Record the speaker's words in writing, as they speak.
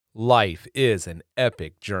Life is an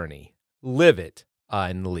epic journey. Live it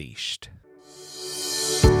unleashed.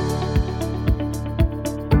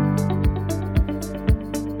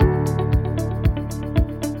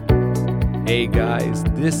 Hey guys,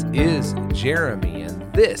 this is Jeremy,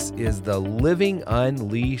 and this is the Living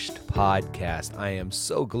Unleashed podcast. I am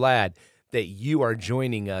so glad that you are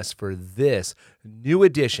joining us for this new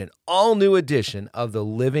edition, all new edition of the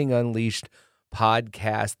Living Unleashed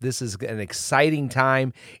podcast. This is an exciting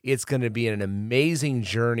time. It's going to be an amazing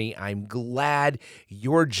journey. I'm glad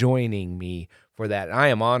you're joining me for that. I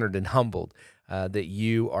am honored and humbled that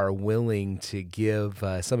you are willing to give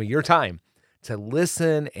some of your time to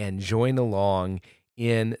listen and join along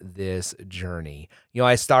in this journey. You know,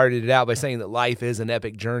 I started it out by saying that life is an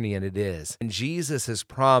epic journey, and it is. And Jesus has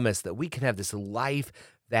promised that we can have this life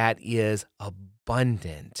that is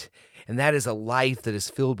abundant, and that is a life that is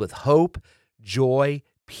filled with hope, joy,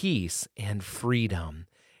 peace, and freedom.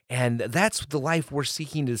 And that's the life we're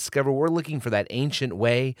seeking to discover. We're looking for that ancient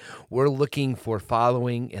way. We're looking for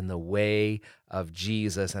following in the way of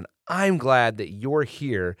Jesus. And I'm glad that you're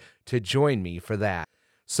here to join me for that.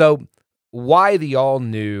 So why the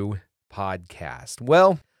all-new podcast?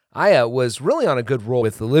 Well, I was really on a good roll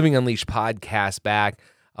with the Living Unleashed podcast back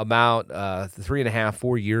about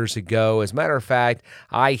 4 years ago. As a matter of fact,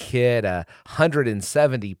 I hit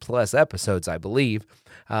 170 plus episodes, I believe,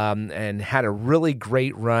 and had a really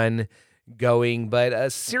great run going. But a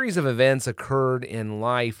series of events occurred in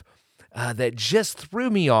life that just threw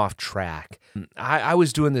me off track. I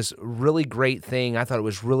was doing this really great thing. I thought it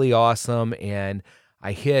was really awesome, and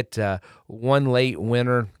I hit one late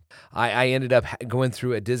winter. I ended up going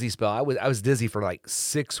through a dizzy spell. I was dizzy for like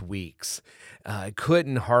 6 weeks. I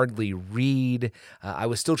couldn't hardly read. I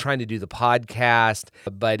was still trying to do the podcast,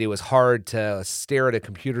 but it was hard to stare at a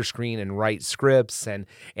computer screen and write scripts and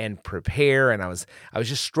prepare. And I was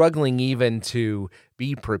just struggling even to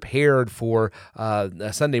be prepared for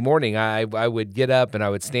a Sunday morning. I would get up and I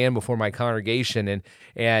would stand before my congregation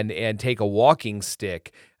and take a walking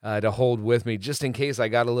stick to hold with me just in case I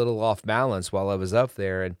got a little off balance while I was up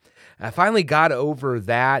there. And I finally got over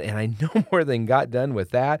that, and I no more than got done with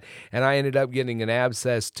that, and I ended up getting an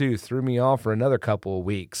abscess too. Threw me off for another couple of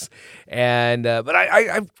weeks. And but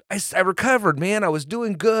I recovered, man. I was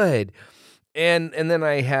doing good. And then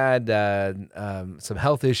I had some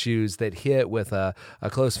health issues that hit with a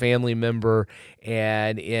close family member,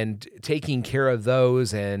 and in taking care of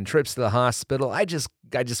those and trips to the hospital, I just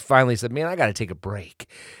finally said, man, I got to take a break.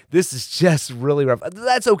 This is just really rough.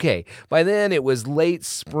 That's okay. By then, it was late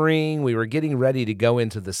spring. We were getting ready to go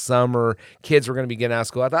into the summer. Kids were going to be getting out of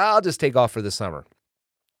school. I thought, I'll just take off for the summer.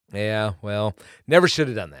 Yeah, well, never should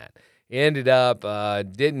have done that. Ended up,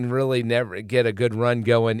 didn't really never get a good run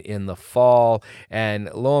going in the fall. And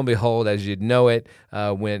lo and behold, as you'd know it,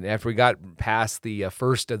 after we got past the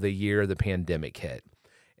first of the year, the pandemic hit.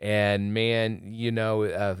 And man, you know,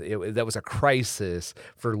 that was a crisis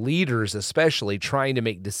for leaders, especially trying to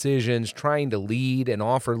make decisions, trying to lead and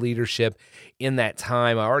offer leadership in that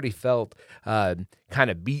time. I already felt kind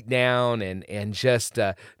of beat down and just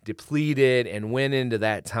depleted, and went into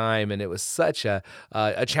that time. And it was such a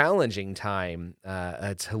challenging time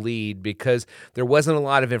to lead, because there wasn't a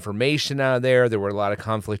lot of information out there. There were a lot of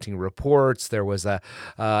conflicting reports. There was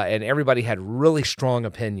and everybody had really strong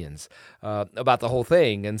opinions about the whole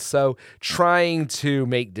thing. And so trying to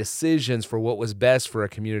make decisions for what was best for a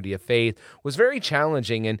community of faith was very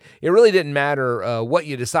challenging. And it really didn't matter what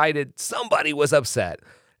you decided. Somebody was upset.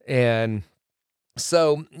 And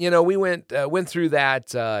so, you know, we went through that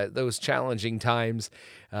those challenging times,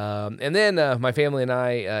 and then my family and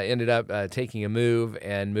I ended up taking a move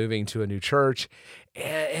and moving to a new church,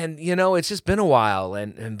 and you know, it's just been a while,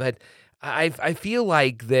 but I feel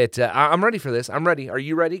like that I'm ready for this. I'm ready. Are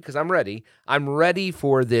you ready? Because I'm ready. I'm ready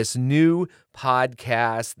for this new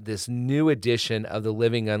podcast, this new edition of the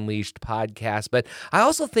Living Unleashed podcast. But I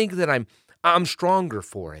also think that I'm stronger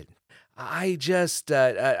for it. I just,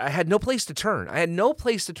 I had no place to turn. I had no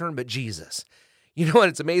place to turn but Jesus. You know what?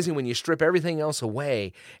 It's amazing when you strip everything else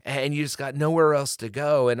away and you just got nowhere else to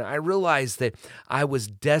go. And I realized that I was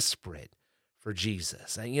desperate for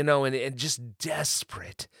Jesus, you know, and just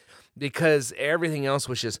desperate, because everything else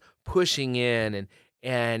was just pushing in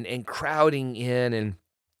and crowding in, and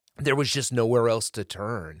there was just nowhere else to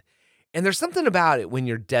turn. And there's something about it when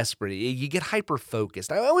you're desperate. You get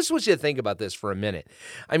hyper-focused. I always want you to think about this for a minute.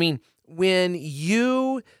 I mean, when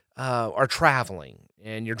you are traveling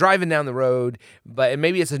and you're driving down the road, but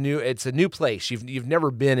maybe it's a new place. You've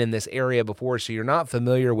never been in this area before, so you're not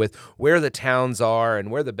familiar with where the towns are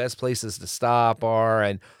and where the best places to stop are,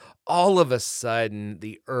 and all of a sudden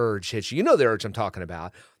the urge hits you. You know the urge I'm talking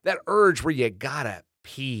about. That urge where you gotta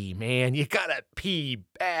pee, man. You gotta pee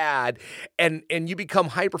bad. And you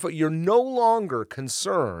become hyperfocused. You're no longer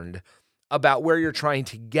concerned about where you're trying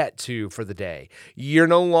to get to for the day. You're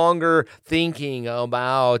no longer thinking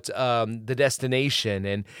about the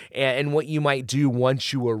destination and what you might do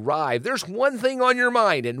once you arrive. There's one thing on your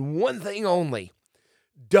mind and one thing only.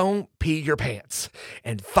 Don't pee your pants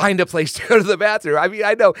and find a place to go to the bathroom. I mean,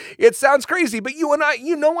 I know it sounds crazy, but you and I,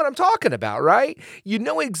 you know what I'm talking about, right? You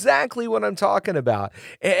know exactly what I'm talking about.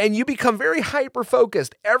 And you become very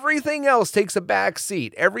hyper-focused. Everything else takes a back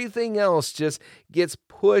seat. Everything else just gets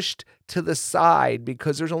pushed to the side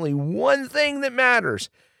because there's only one thing that matters,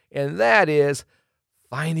 and that is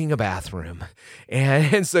finding a bathroom.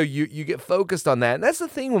 And so you get focused on that. And that's the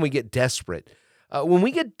thing when we get desperate. When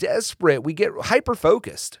we get desperate, we get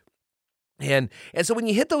hyper-focused. And so when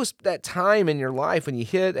you hit that time in your life, when you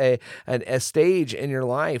hit a stage in your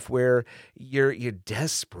life where you're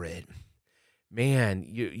desperate, man,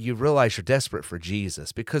 you realize you're desperate for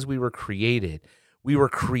Jesus because we were created. We were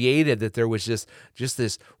created that there was just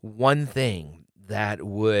this one thing that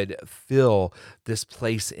would fill this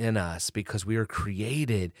place in us because we were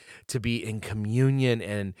created to be in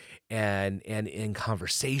communion and in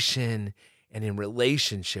conversation and in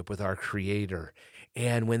relationship with our Creator.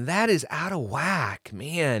 And when that is out of whack,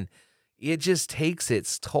 man, it just takes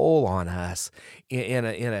its toll on us in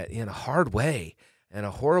a hard way, in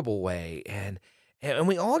a horrible way. And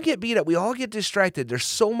we all get beat up. We all get distracted. There's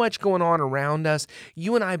so much going on around us.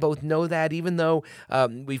 You and I both know that, even though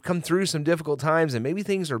we've come through some difficult times and maybe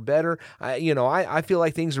things are better. I feel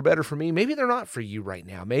like things are better for me. Maybe they're not for you right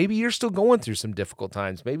now. Maybe you're still going through some difficult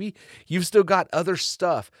times. Maybe you've still got other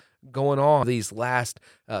stuff going on these last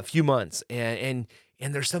few months. And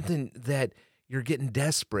there's something that you're getting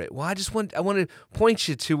desperate. Well, I want to point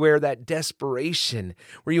you to where that desperation,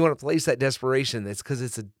 where you want to place that desperation. That's because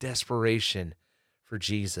it's a desperation for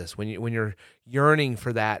Jesus. When you're yearning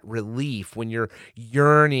for that relief, when you're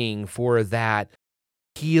yearning for that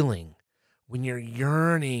healing, when you're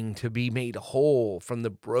yearning to be made whole from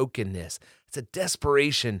the brokenness, it's a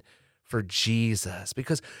desperation for Jesus.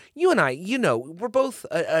 Because you and I, we're both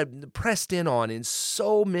pressed in on in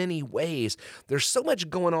so many ways. There's so much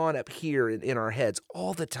going on up here in our heads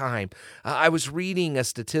all the time. I was reading a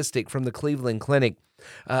statistic from the Cleveland Clinic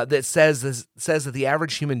that says that the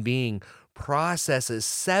average human being processes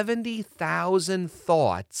 70,000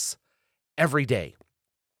 thoughts every day.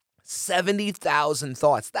 70,000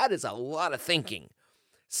 thoughts. That is a lot of thinking.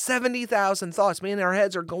 70,000 thoughts. Man, our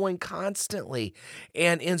heads are going constantly.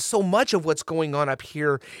 And so much of what's going on up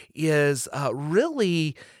here is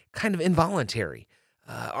really kind of involuntary.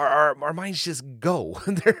 Our minds just go.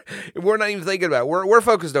 We're not even thinking about it. We're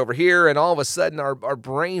focused over here, and all of a sudden our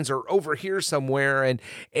brains are over here somewhere,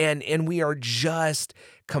 and we are just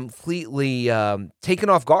completely taken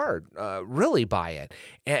off guard, really, by it,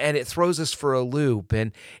 and it throws us for a loop.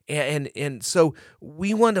 And so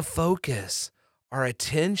we want to focus our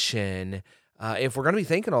attention, if we're going to be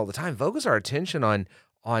thinking all the time, focus our attention on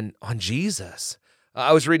Jesus.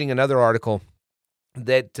 I was reading another article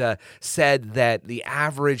that said that the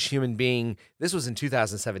average human being, this was in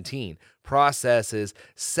 2017, processes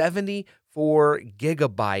 74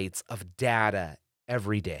 gigabytes of data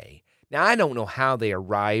every day. Now, I don't know how they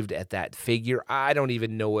arrived at that figure. I don't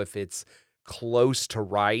even know if it's close to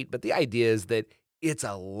right, but the idea is that it's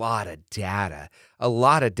a lot of data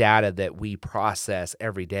that we process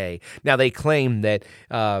every day. Now, they claim that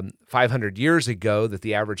 500 years ago that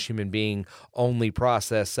the average human being only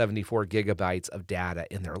processed 74 gigabytes of data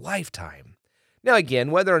in their lifetime. Now,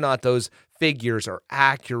 again, whether or not those figures are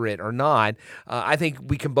accurate or not, I think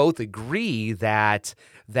we can both agree that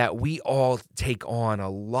we all take on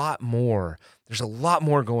a lot more. There's a lot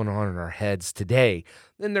more going on in our heads today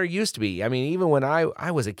than there used to be. I mean, even when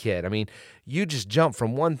I was a kid, I mean, you just jump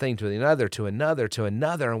from one thing to another,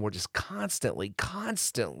 and we're just constantly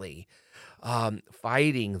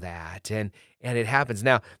fighting that. And it happens.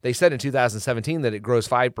 Now, they said in 2017 that it grows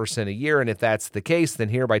 5% a year, and if that's the case, then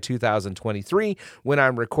here by 2023, when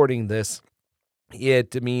I'm recording this,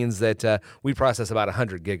 it means that we process about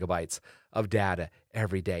 100 gigabytes of data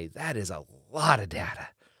every day. That is a lot of data.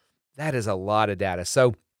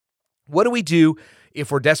 So what do we do if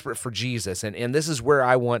we're desperate for Jesus? And this is where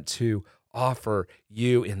I want to offer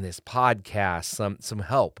you in this podcast some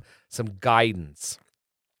help, some guidance.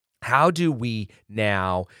 How do we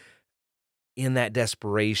now, in that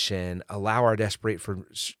desperation, allow our desperation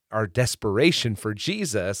for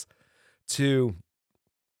Jesus to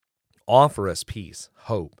offer us peace,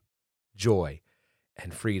 hope, joy,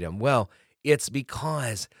 and freedom? Well, it's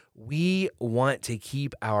because we want to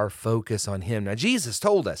keep our focus on him. Now, Jesus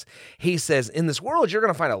told us, he says, in this world, you're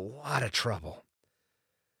going to find a lot of trouble,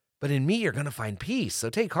 but in me, you're going to find peace. So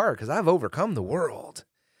take heart, because I've overcome the world.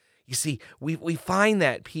 You see, we find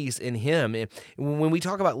that peace in him. And when we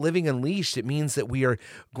talk about living unleashed, it means that we are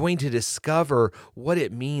going to discover what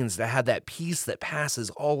it means to have that peace that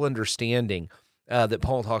passes all understanding that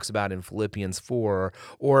Paul talks about in Philippians 4,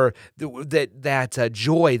 or that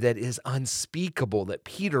joy that is unspeakable that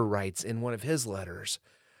Peter writes in one of his letters.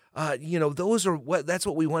 That's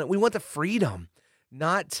what we want. We want the freedom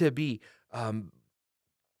not to be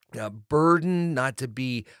burdened, not to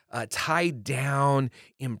be tied down,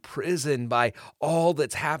 imprisoned by all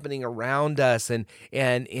that's happening around us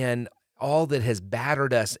and all that has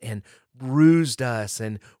battered us and bruised us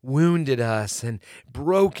and wounded us and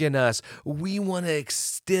broken us. We want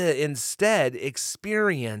to instead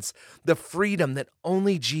experience the freedom that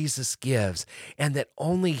only Jesus gives and that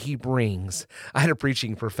only he brings. I had a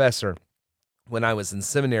preaching professor when I was in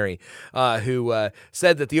seminary, who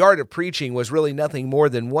said that the art of preaching was really nothing more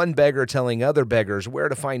than one beggar telling other beggars where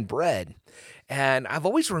to find bread. And I've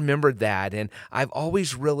always remembered that, and I've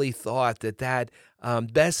always really thought that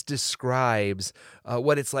best describes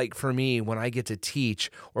what it's like for me when I get to teach,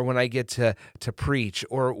 or when I get to preach,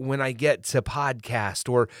 or when I get to podcast,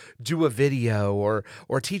 or do a video,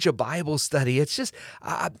 or teach a Bible study. It's just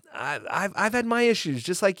I've had my issues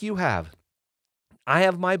just like you have. I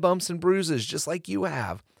have my bumps and bruises just like you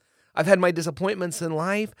have. I've had my disappointments in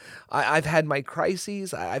life. I've had my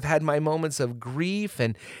crises. I've had my moments of grief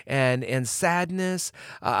and sadness.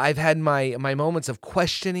 I've had my moments of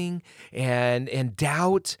questioning and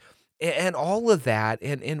doubt and all of that.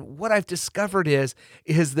 And what I've discovered is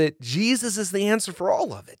that Jesus is the answer for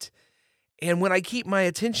all of it. And when I keep my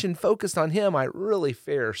attention focused on him, I really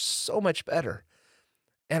fare so much better.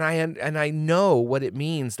 And I know what it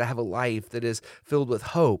means to have a life that is filled with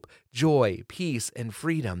hope, joy, peace, and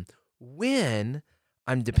freedom when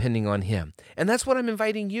I'm depending on him. And that's what I'm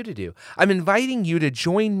inviting you to do. I'm inviting you to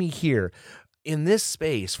join me here in this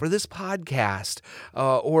space for this podcast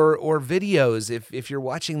or videos if you're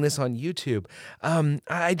watching this on YouTube. I'm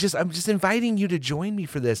just inviting you to join me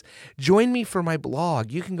for this. Join me for my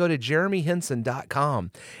blog. You can go to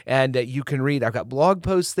jeremyhenson.com and you can read. I've got blog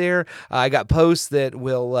posts there. I got posts that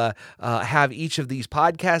will have each of these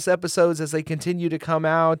podcast episodes as they continue to come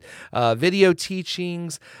out, video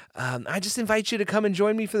teachings. I just invite you to come and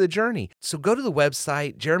join me for the journey. So go to the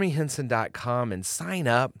website, jeremyhenson.com, and sign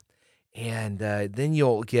up. And then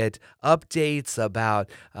you'll get updates about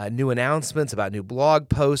new announcements, about new blog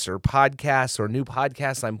posts or podcasts or new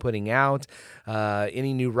podcasts I'm putting out,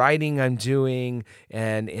 any new writing I'm doing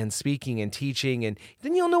and speaking and teaching. And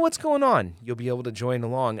then you'll know what's going on. You'll be able to join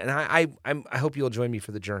along. And I hope you'll join me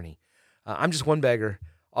for the journey. I'm just one beggar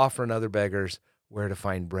offering other beggars where to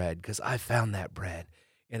find bread, because I found that bread.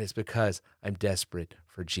 And it's because I'm desperate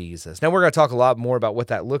for Jesus. Now, we're going to talk a lot more about what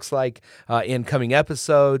that looks like in coming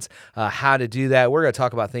episodes, how to do that. We're going to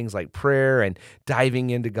talk about things like prayer and diving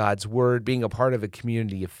into God's Word, being a part of a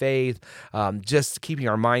community of faith, just keeping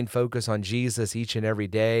our mind focused on Jesus each and every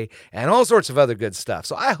day, and all sorts of other good stuff.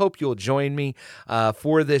 So I hope you'll join me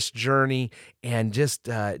for this journey, and just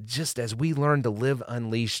as we learn to live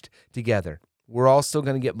unleashed together. We're all still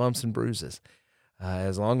going to get bumps and bruises.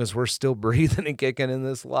 As long as we're still breathing and kicking in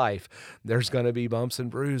this life, there's going to be bumps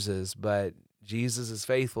and bruises, but Jesus is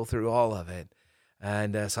faithful through all of it.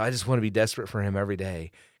 And so I just want to be desperate for him every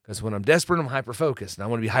day, because when I'm desperate, I'm hyper-focused, and I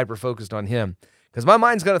want to be hyper-focused on him, because my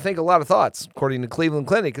mind's going to think a lot of thoughts. According to Cleveland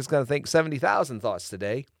Clinic, it's going to think 70,000 thoughts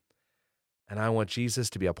today, and I want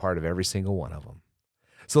Jesus to be a part of every single one of them.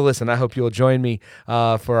 So listen, I hope you'll join me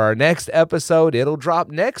for our next episode. It'll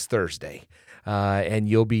drop next Thursday. And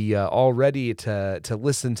you'll be all ready to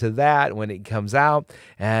listen to that when it comes out.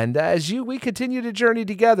 And as we continue to journey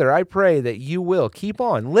together, I pray that you will keep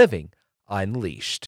on living unleashed.